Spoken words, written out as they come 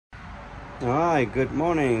Alright, good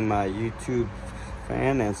morning my YouTube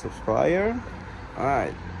fan and subscriber.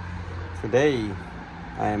 Alright, today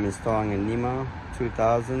I am installing a nmea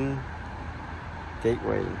 2000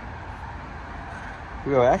 gateway.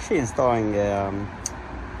 We are actually installing a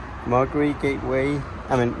Mercury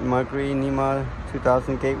Mercury nmea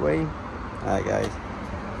 2000 gateway. Alright guys,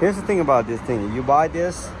 here's the thing about this thing. You buy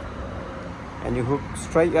this and you hook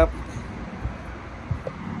straight up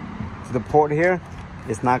to the port here,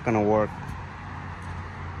 it's not gonna work,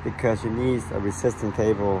 because you need a resistant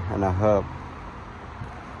cable and a hub.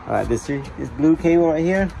 Alright, this blue cable right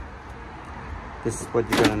here, this is what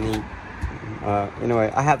you're gonna need.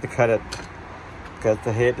 Anyway, I have to cut it because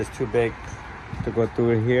the head is too big to go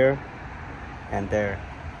through here and there.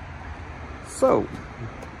 So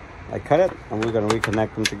I cut it and we're gonna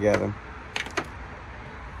reconnect them together.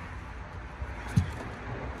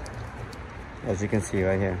 As you can see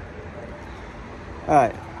right here.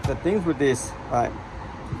 Alright, the things with this, alright,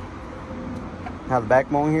 have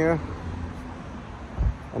backbone here,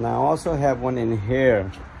 and I also have one in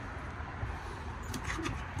here.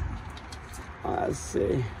 Let's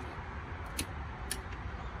see,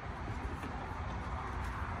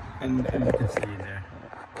 and you can see there,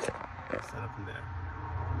 set up in there.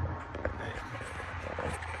 Okay.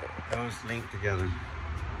 Those linked together.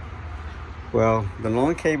 Well, the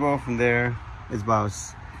long cable from there is about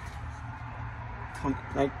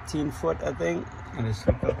 19 foot, I think, and it's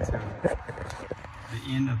hooked up to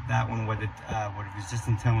the end of that one where the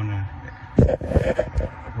resistant terminal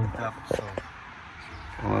hooked up. So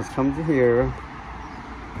let's come to here.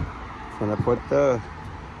 So I put the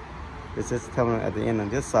resistant terminal at the end on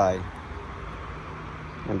this side,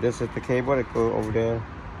 and this is the cable that goes over there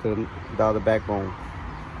to the other backbone.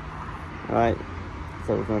 All right,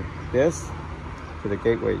 so we're going to this to the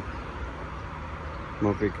gateway,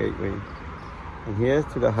 Mercury gateway, and here's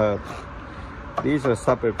to the hub. These are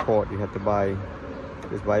separate port. You have to buy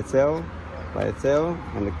this by itself,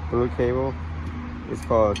 and the blue cable is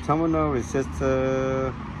called terminal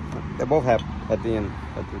resistor. They both have at the end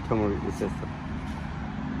at the terminal resistor.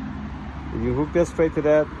 If you hook this straight to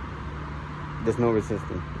that, there's no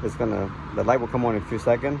resistance. The light will come on in a few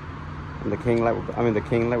seconds, and the king light will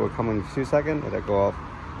come on in a few seconds, and it'll go off.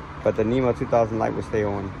 But the nmea 2000 light will stay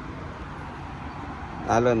on.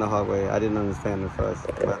 I learned the hard way. I didn't understand it first,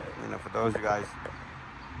 but for those of you guys,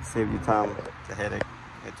 save you time, it's a headache.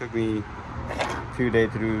 It took me a few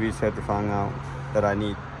days to do research to find out that I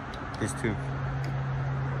need these two.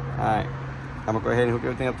 Alright, I'm gonna go ahead and hook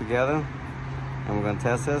everything up together, and we're gonna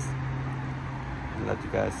test this and let you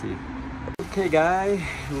guys see. Okay guys,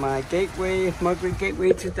 my gateway, Mercury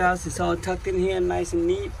gateway 2000 is all tucked in here, nice and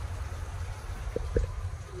neat.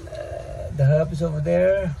 The hub is over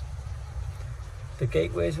there. The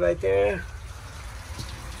gateway is right there.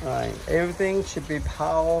 Alright, everything should be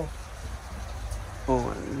power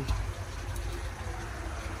on.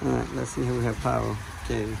 Alright, let's see how we have power.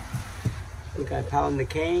 Okay, we got power on the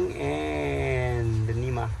king and the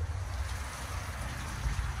nmea.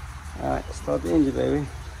 Alright, start the engine, baby.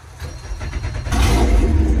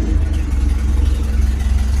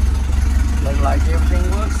 Looks like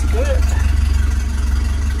everything works good.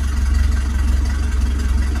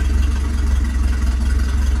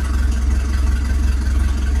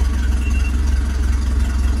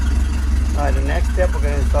 Alright, the next step, we're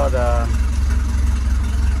going to install the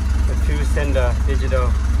two-sender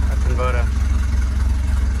digital converter.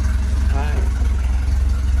 Alright,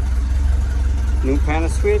 new panel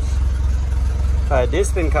switch. Alright, this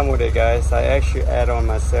didn't come with it, guys. I actually add on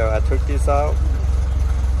myself. I took this out,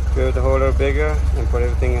 built the hole a little bigger, and put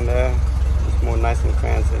everything in there. It's more nice and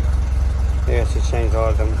fancy. Maybe I should change all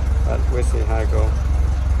of them, but we'll see how it goes.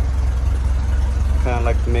 Kind of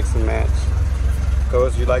like the mix and match.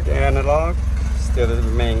 Those you like the analog, still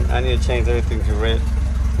remain. I need to change everything to red,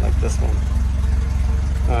 like this one.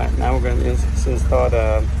 Alright, now we're going to install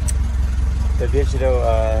the digital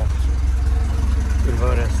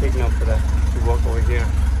inverter signal for that to work over here.